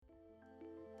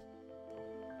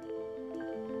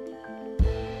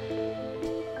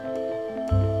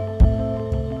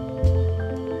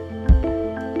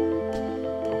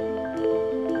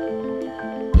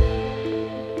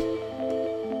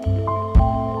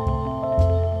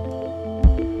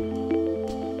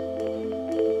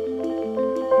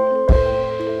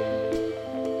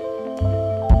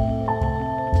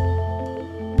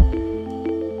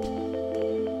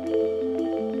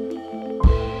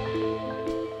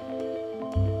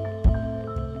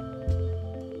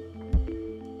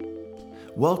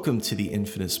Welcome to the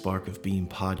Infinite Spark of Being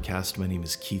podcast. My name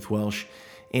is Keith Welsh,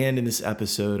 and in this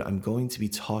episode, I'm going to be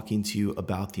talking to you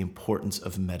about the importance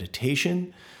of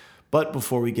meditation. But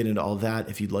before we get into all that,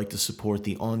 if you'd like to support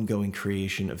the ongoing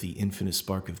creation of the Infinite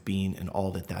Spark of Being and all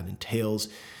that entails,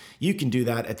 you can do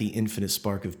that at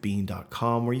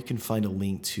theinfinitesparkofbeing.com, where you can find a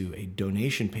link to a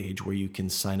donation page where you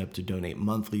can sign up to donate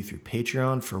monthly through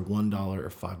Patreon for $1 or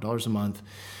 $5 a month,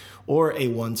 or a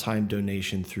one-time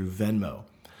donation through Venmo.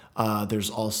 There's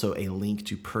also a link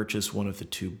to purchase one of the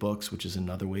two books, which is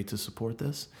another way to support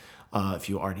this. If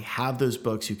you already have those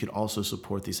books, you can also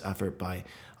support this effort by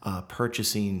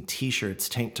purchasing t-shirts,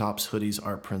 tank tops, hoodies,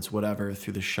 art prints, whatever,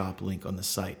 through the shop link on the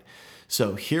site.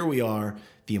 So here we are,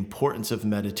 the importance of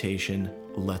meditation.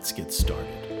 Let's get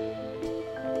started.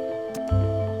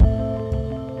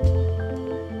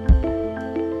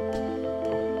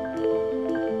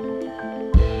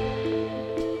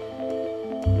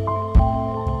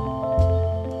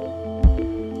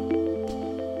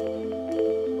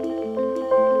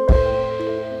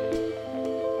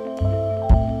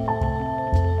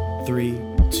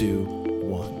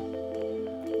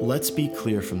 Let's be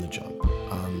clear from the jump.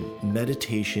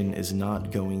 Meditation is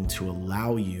not going to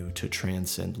allow you to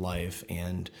transcend life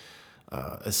and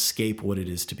escape what it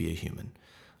is to be a human.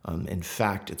 In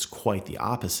fact, it's quite the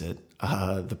opposite.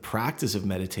 The practice of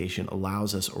meditation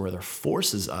allows us, or rather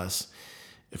forces us,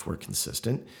 if we're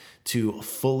consistent, to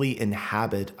fully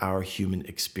inhabit our human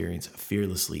experience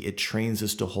fearlessly. It trains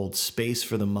us to hold space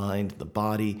for the mind, the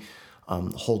body.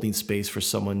 Holding space for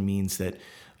someone means that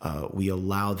we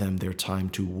allow them their time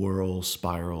to whirl,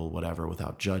 spiral, whatever,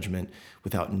 without judgment,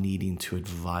 without needing to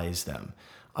advise them.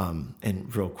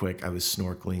 And real quick, I was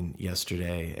snorkeling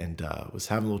yesterday and was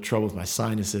having a little trouble with my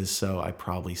sinuses, so I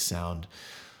probably sound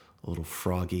a little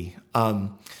froggy.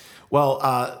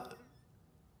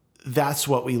 That's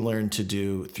what we learn to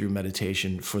do through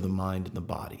meditation for the mind and the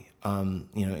body.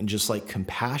 And just like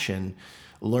compassion,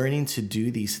 learning to do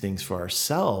these things for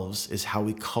ourselves is how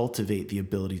we cultivate the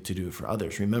ability to do it for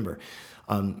others. Remember,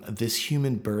 this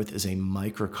human birth is a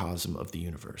microcosm of the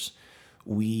universe.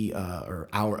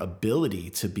 Our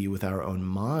ability to be with our own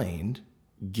mind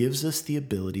gives us the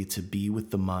ability to be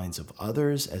with the minds of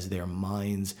others as their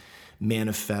minds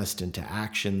manifest into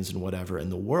actions and whatever in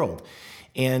the world.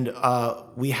 And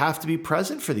we have to be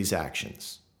present for these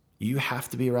actions. You have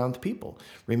to be around the people.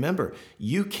 Remember,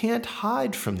 you can't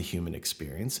hide from the human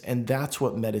experience, and that's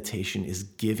what meditation is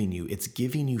giving you. It's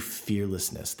giving you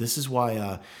fearlessness. This is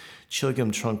why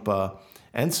Chögyam Trungpa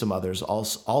and some others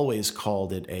always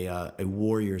called it a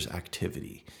warrior's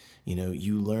activity.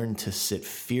 You learn to sit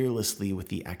fearlessly with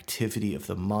the activity of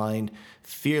the mind,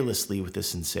 fearlessly with the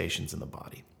sensations in the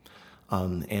body.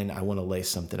 And I want to lay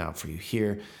something out for you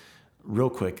here. Real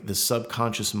quick, the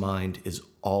subconscious mind is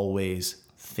always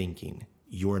thinking.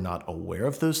 You're not aware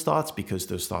of those thoughts because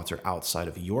those thoughts are outside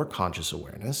of your conscious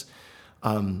awareness.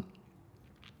 But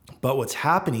what's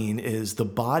happening is the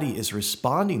body is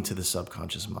responding to the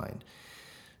subconscious mind.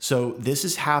 So this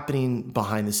is happening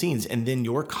behind the scenes, and then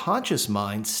your conscious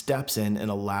mind steps in and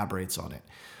elaborates on it.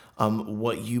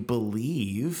 What you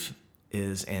believe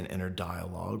is an inner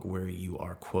dialogue where you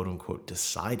are quote unquote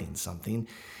deciding something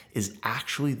is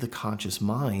actually the conscious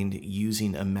mind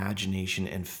using imagination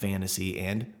and fantasy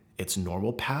and its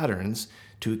normal patterns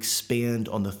to expand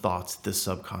on the thoughts the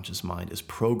subconscious mind is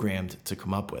programmed to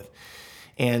come up with.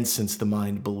 And since the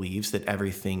mind believes that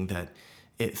everything that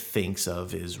it thinks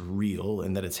of is real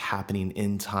and that it's happening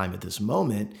in time at this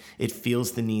moment, it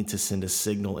feels the need to send a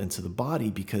signal into the body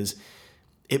because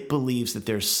it believes that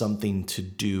there's something to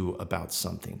do about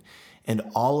something. And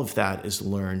all of that is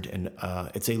learned, and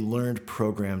it's a learned,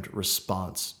 programmed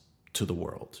response to the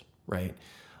world, right?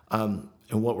 And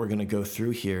what we're going to go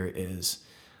through here is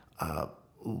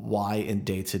why in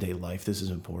day-to-day life this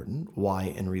is important, why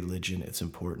in religion it's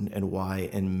important, and why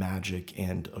in magic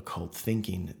and occult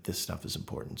thinking this stuff is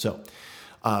important. So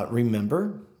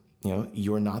remember,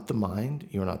 you're not the mind,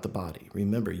 you're not the body.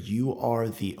 Remember, you are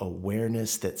the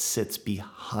awareness that sits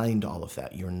behind all of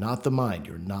that. You're not the mind,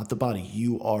 you're not the body,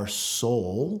 you are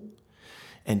soul.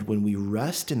 And when we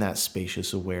rest in that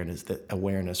spacious awareness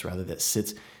that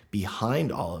sits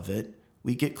behind all of it,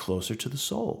 we get closer to the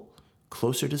soul,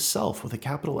 closer to self with a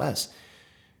capital S.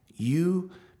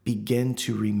 You begin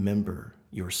to remember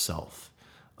yourself.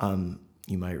 You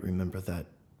might remember that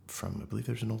from, I believe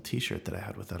there's an old t-shirt that I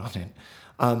had with that on it.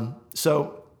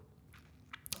 So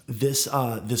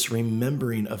this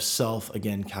remembering of self,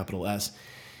 again, capital S,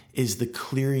 is the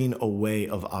clearing away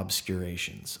of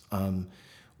obscurations.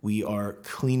 we are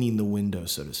cleaning the window,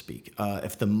 so to speak.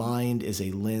 If the mind is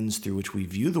a lens through which we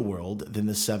view the world, then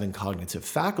the 7 cognitive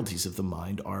faculties of the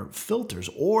mind are filters,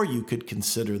 or you could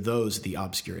consider those the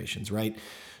obscurations, right?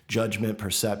 Judgment,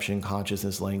 perception,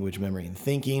 consciousness, language, memory, and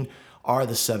thinking are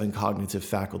the 7 cognitive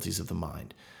faculties of the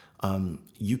mind.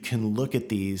 You can look at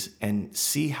these and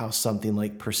see how something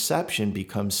like perception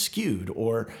becomes skewed,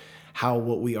 or how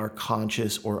what we are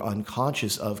conscious or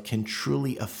unconscious of can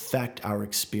truly affect our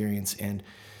experience and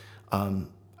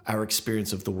our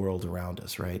experience of the world around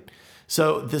us, right?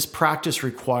 So this practice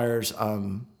requires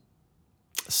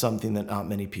something that not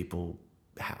many people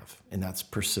have, and that's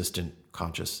persistent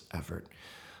conscious effort.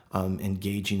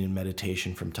 Engaging in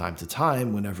meditation from time to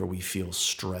time whenever we feel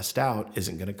stressed out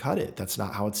isn't going to cut it. That's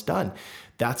not how it's done.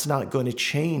 That's not going to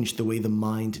change the way the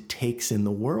mind takes in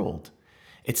the world.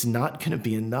 It's not going to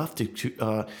be enough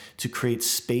to create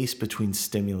space between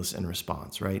stimulus and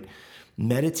response, right?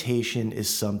 Meditation is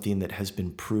something that has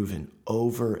been proven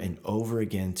over and over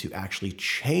again to actually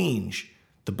change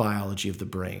the biology of the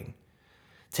brain,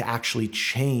 to actually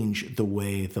change the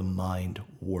way the mind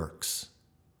works.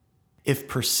 If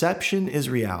perception is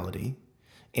reality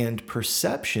and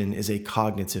perception is a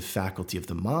cognitive faculty of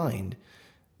the mind,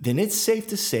 then it's safe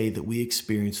to say that we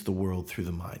experience the world through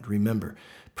the mind. Remember,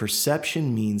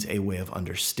 perception means a way of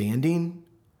understanding,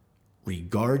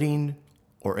 regarding,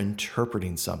 or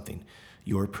interpreting something.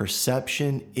 Your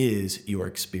perception is your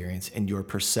experience, and your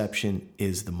perception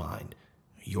is the mind.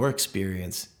 Your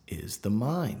experience is the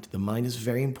mind. The mind is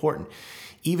very important.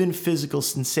 Even physical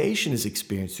sensation is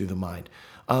experienced through the mind.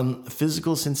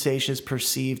 Physical sensation is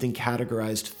perceived and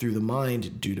categorized through the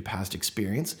mind due to past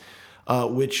experience,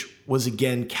 which was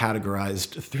again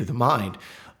categorized through the mind.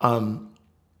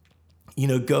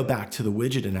 Go back to the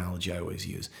widget analogy I always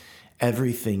use.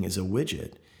 Everything is a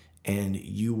widget, and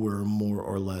you were more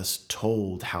or less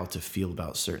told how to feel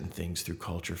about certain things through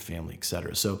culture, family,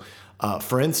 etc. So,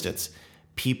 for instance,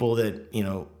 people that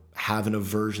have an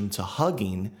aversion to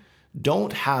hugging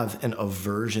don't have an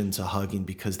aversion to hugging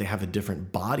because they have a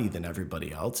different body than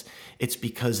everybody else. It's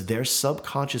because their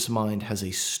subconscious mind has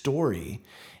a story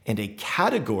and a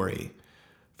category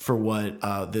for what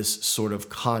this sort of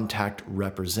contact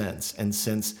represents. And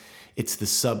since it's the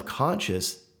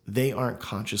subconscious, they aren't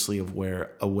consciously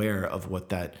aware of what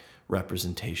that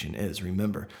representation is.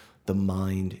 Remember, the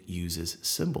mind uses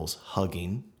symbols.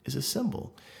 Hugging is a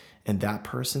symbol, and that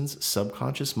person's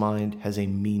subconscious mind has a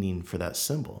meaning for that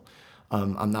symbol.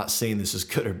 I'm not saying this is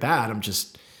good or bad. I'm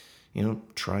just,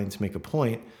 trying to make a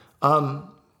point. I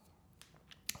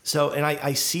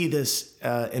see this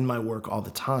in my work all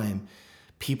the time.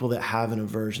 People that have an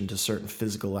aversion to certain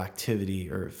physical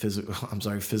activity or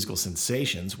physical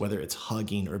sensations, whether it's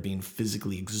hugging or being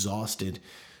physically exhausted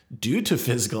due to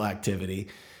physical activity,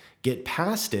 get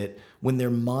past it when their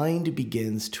mind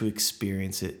begins to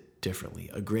experience it differently.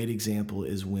 A great example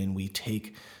is when we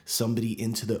take somebody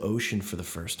into the ocean for the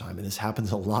first time, and this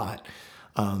happens a lot.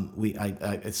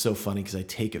 It's so funny because I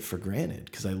take it for granted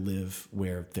because I live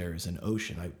where there's an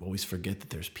ocean. I always forget that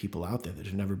there's people out there that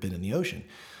have never been in the ocean.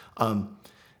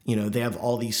 They have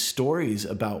all these stories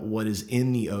about what is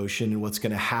in the ocean and what's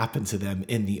going to happen to them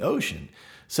in the ocean.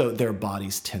 So their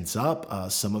bodies tense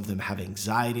up. Some of them have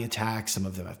anxiety attacks. Some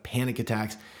of them have panic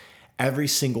attacks. Every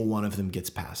single one of them gets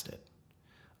past it.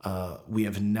 We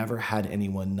have never had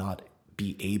anyone not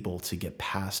be able to get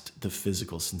past the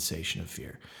physical sensation of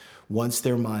fear. Once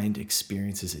their mind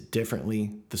experiences it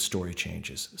differently, the story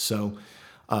changes. So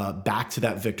back to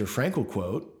that Viktor Frankl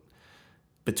quote,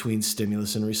 between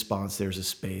stimulus and response, there's a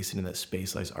space, and in that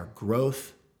space lies our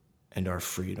growth and our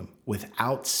freedom.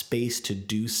 Without space to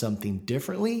do something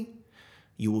differently,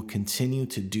 you will continue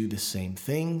to do the same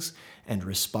things and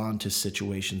respond to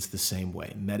situations the same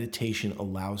way. Meditation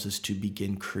allows us to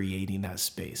begin creating that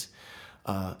space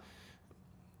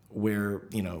where,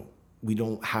 we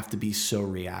don't have to be so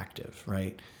reactive,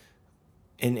 right?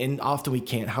 And often we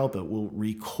can't help it. We'll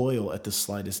recoil at the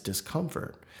slightest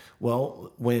discomfort.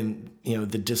 Well, when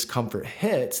the discomfort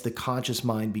hits, the conscious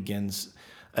mind becomes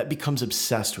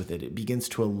obsessed with it. It begins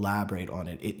to elaborate on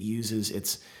it. It uses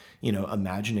its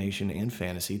imagination and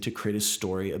fantasy to create a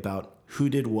story about who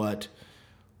did what,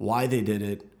 why they did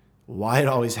it, why it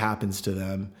always happens to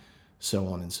them, so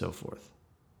on and so forth.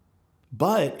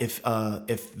 But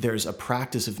if there's a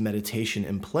practice of meditation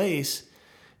in place,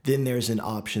 then there's an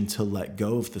option to let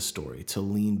go of the story, to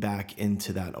lean back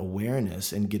into that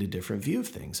awareness and get a different view of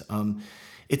things.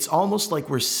 It's almost like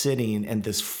we're sitting and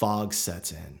this fog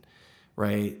sets in,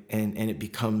 right? And it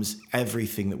becomes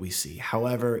everything that we see.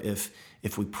 However,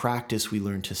 if we practice, we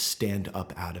learn to stand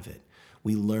up out of it.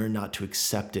 we learn not to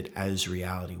accept it as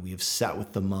reality. We have sat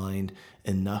with the mind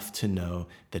enough to know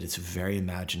that it's very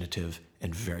imaginative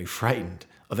and very frightened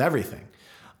of everything.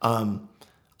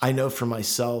 I know for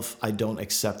myself, I don't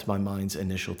accept my mind's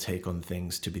initial take on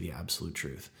things to be the absolute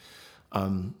truth.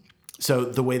 So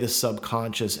the way the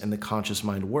subconscious and the conscious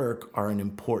mind work are an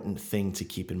important thing to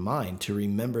keep in mind, to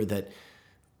remember that,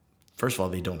 first of all,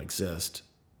 they don't exist,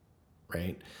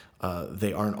 right?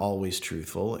 They aren't always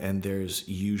truthful, and there's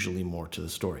usually more to the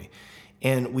story.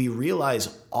 And we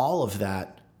realize all of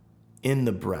that in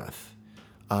the breath.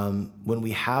 When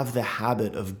we have the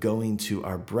habit of going to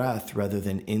our breath rather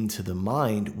than into the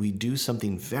mind, we do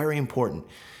something very important.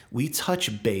 We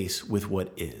touch base with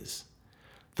what is.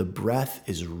 The breath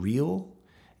is real,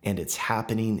 and it's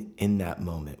happening in that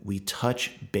moment. We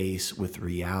touch base with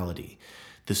reality.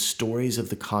 The stories of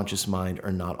the conscious mind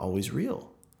are not always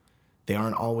real. They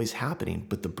aren't always happening,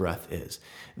 but the breath is.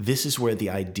 This is where the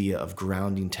idea of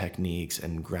grounding techniques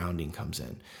and grounding comes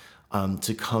in,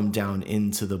 to come down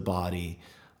into the body,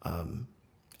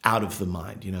 out of the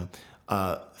mind.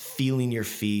 Feeling your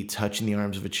feet, touching the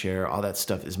arms of a chair, all that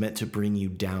stuff is meant to bring you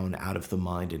down out of the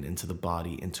mind and into the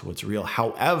body, into what's real.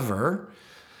 However,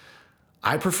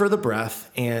 I prefer the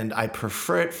breath, and I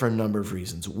prefer it for a number of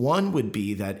reasons. One would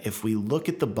be that if we look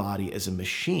at the body as a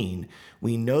machine,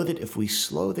 we know that if we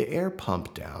slow the air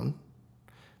pump down,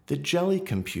 the jelly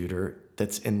computer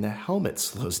that's in the helmet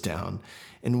slows down.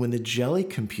 And when the jelly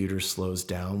computer slows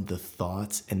down, the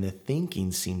thoughts and the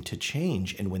thinking seem to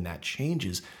change. And when that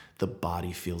changes, the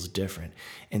body feels different.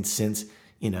 And since,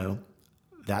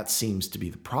 that seems to be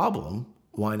the problem,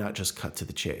 why not just cut to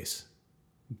the chase?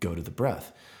 Go to the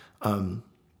breath.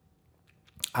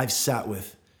 I've sat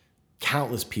with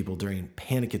countless people during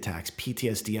panic attacks,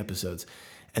 PTSD episodes,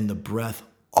 and the breath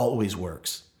always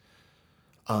works.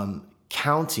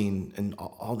 Counting and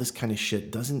all this kind of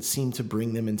shit doesn't seem to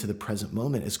bring them into the present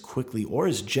moment as quickly or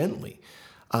as gently.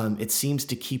 It seems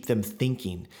to keep them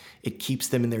thinking. It keeps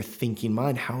them in their thinking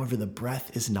mind. However, the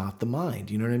breath is not the mind.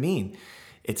 You know what I mean?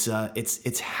 It's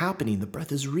happening. The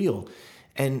breath is real.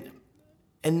 And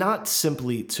not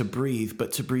simply to breathe,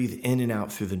 but to breathe in and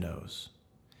out through the nose.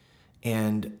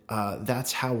 And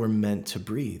that's how we're meant to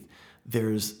breathe.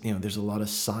 There's a lot of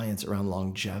science around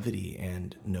longevity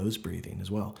and nose breathing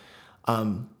as well.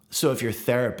 So if your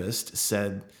therapist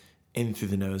said in through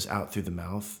the nose, out through the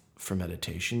mouth for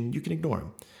meditation, you can ignore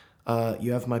him.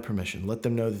 You have my permission. Let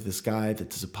them know that this guy that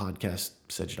does a podcast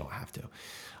said you don't have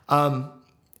to.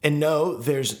 And no,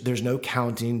 there's no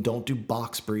counting. Don't do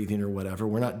box breathing or whatever.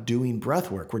 We're not doing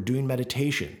breath work. We're doing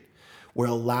meditation. We're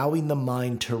allowing the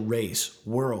mind to race,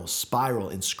 whirl, spiral,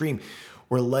 and scream.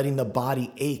 We're letting the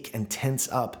body ache and tense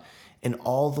up. And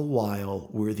all the while,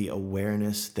 we're the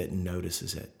awareness that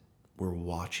notices it. We're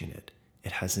watching it.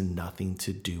 It has nothing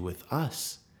to do with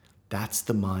us. That's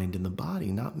the mind and the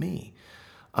body, not me.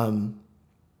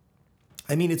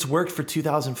 It's worked for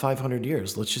 2,500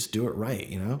 years. Let's just do it right,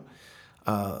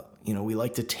 we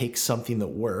like to take something that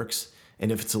works,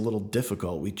 and if it's a little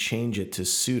difficult, we change it to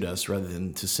suit us rather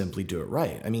than to simply do it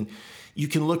right. You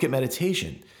can look at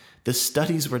meditation. The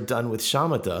studies were done with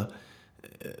shamatha.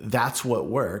 That's what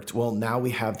worked. Well, now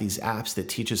we have these apps that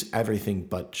teach us everything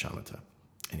but shamatha.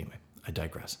 Anyway, I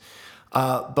digress.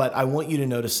 But I want you to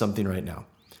notice something right now.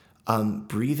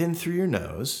 Breathe in through your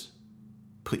nose.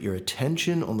 Put your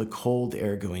attention on the cold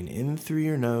air going in through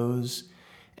your nose.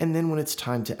 And then when it's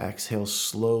time to exhale,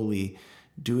 slowly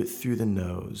do it through the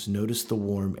nose. Notice the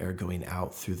warm air going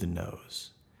out through the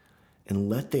nose. And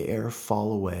let the air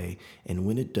fall away. And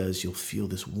when it does, you'll feel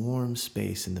this warm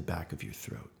space in the back of your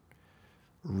throat.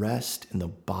 Rest in the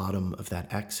bottom of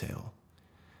that exhale.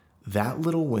 That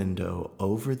little window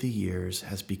over the years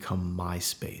has become my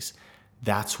space.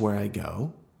 That's where I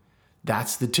go.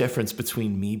 That's the difference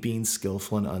between me being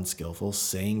skillful and unskillful,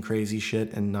 saying crazy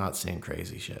shit and not saying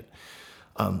crazy shit.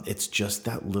 It's just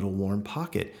that little warm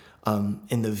pocket.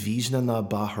 In the Vijnana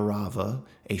Bhairava,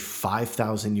 a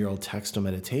 5,000-year-old text on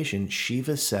meditation,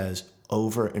 Shiva says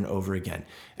over and over again,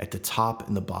 at the top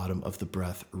and the bottom of the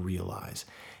breath, realize.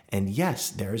 And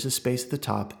yes, there is a space at the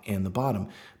top and the bottom,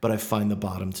 but I find the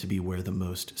bottom to be where the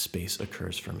most space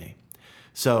occurs for me.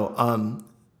 So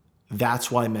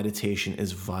that's why meditation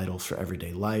is vital for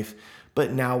everyday life.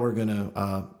 But now we're going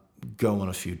to go on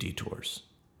a few detours.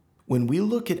 When we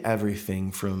look at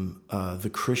everything from the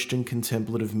Christian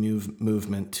contemplative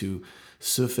movement to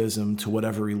Sufism to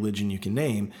whatever religion you can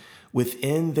name,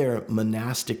 within their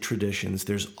monastic traditions,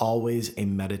 there's always a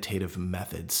meditative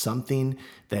method, something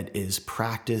that is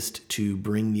practiced to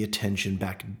bring the attention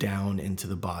back down into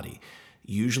the body.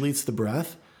 Usually it's the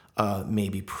breath,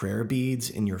 maybe prayer beads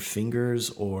in your fingers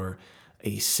or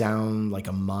a sound, like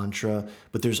a mantra,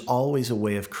 but there's always a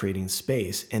way of creating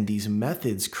space. And these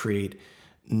methods create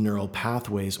neural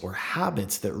pathways or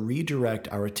habits that redirect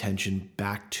our attention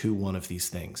back to one of these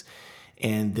things.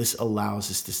 And this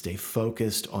allows us to stay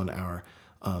focused on our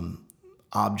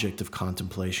object of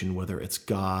contemplation, whether it's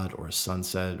God or a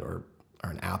sunset or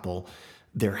an apple.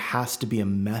 There has to be a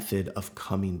method of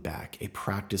coming back, a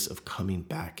practice of coming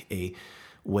back, a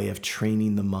way of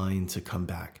training the mind to come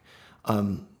back.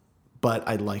 But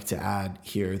I'd like to add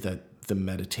here that the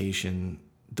meditation,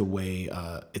 the way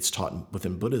it's taught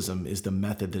within Buddhism, is the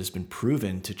method that has been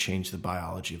proven to change the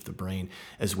biology of the brain,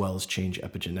 as well as change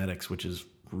epigenetics, which is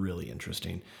really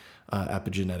interesting.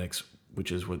 Epigenetics,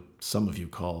 which is what some of you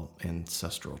call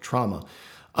ancestral trauma.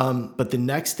 But the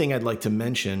next thing I'd like to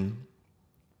mention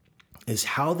is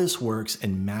how this works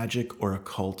in magic or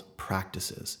occult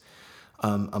practices.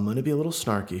 I'm going to be a little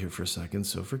snarky here for a second,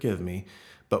 so forgive me.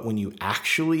 But when you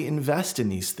actually invest in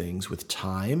these things with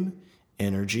time,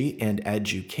 energy, and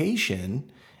education,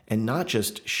 and not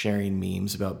just sharing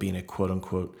memes about being a quote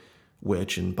unquote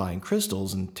witch and buying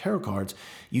crystals and tarot cards,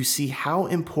 you see how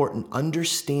important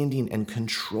understanding and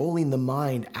controlling the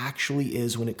mind actually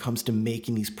is when it comes to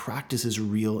making these practices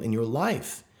real in your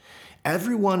life.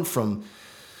 Everyone from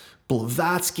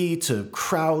Blavatsky to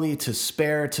Crowley to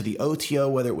Spare to the OTO,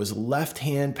 whether it was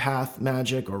left-hand path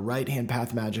magic or right-hand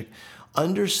path magic,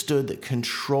 understood that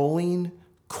controlling,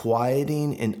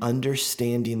 quieting, and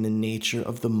understanding the nature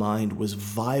of the mind was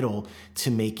vital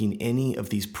to making any of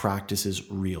these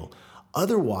practices real.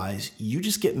 Otherwise, you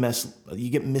just get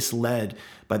misled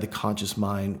by the conscious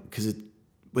mind because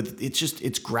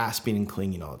it's grasping and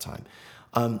clinging all the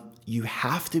time. You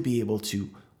have to be able to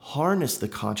harness the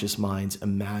conscious mind's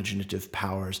imaginative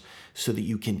powers so that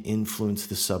you can influence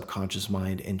the subconscious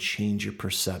mind and change your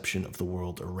perception of the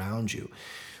world around you.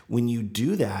 When you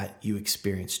do that, you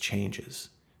experience changes,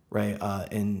 right?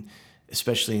 And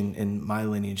especially in my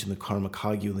lineage, in the Karma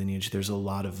Kagyu lineage, there's a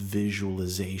lot of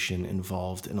visualization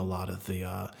involved in a lot of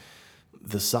the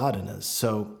sadhanas.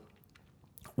 So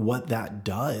what that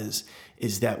does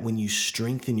is that when you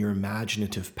strengthen your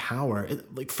imaginative power,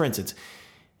 like for instance,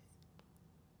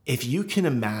 if you can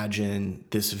imagine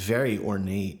this very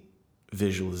ornate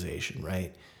visualization,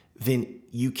 right, then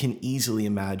you can easily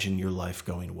imagine your life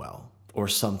going well or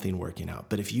something working out.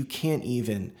 But if you can't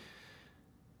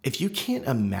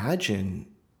imagine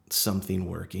something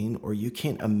working, or you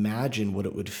can't imagine what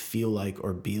it would feel like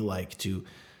or be like to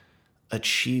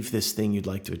achieve this thing you'd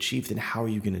like to achieve, then how are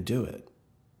you going to do it?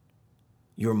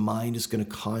 Your mind is going to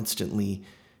constantly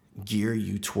gear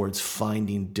you towards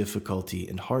finding difficulty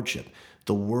and hardship.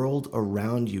 The world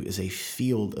around you is a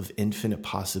field of infinite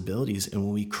possibilities. And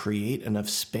when we create enough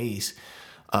space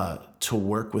to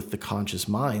work with the conscious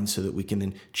mind so that we can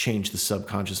then change the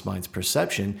subconscious mind's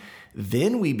perception,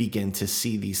 then we begin to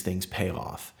see these things pay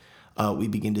off. We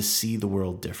begin to see the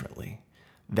world differently.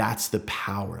 That's the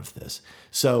power of this.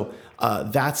 So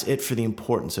that's it for the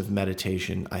importance of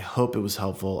meditation. I hope it was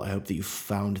helpful. I hope that you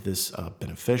found this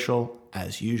beneficial.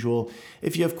 As usual,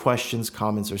 if you have questions,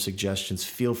 comments, or suggestions,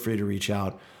 feel free to reach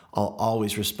out. I'll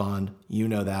always respond. You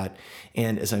know that.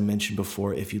 And as I mentioned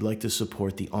before, if you'd like to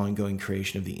support the ongoing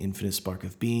creation of the Infinite Spark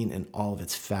of Being and all of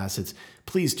its facets,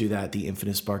 please do that at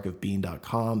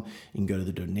theinfinitesparkofbeing.com. You can go to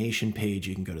the donation page.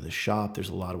 You can go to the shop. There's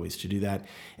a lot of ways to do that.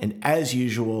 And as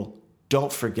usual,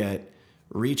 don't forget,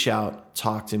 reach out,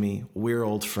 talk to me. We're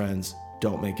old friends.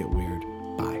 Don't make it weird.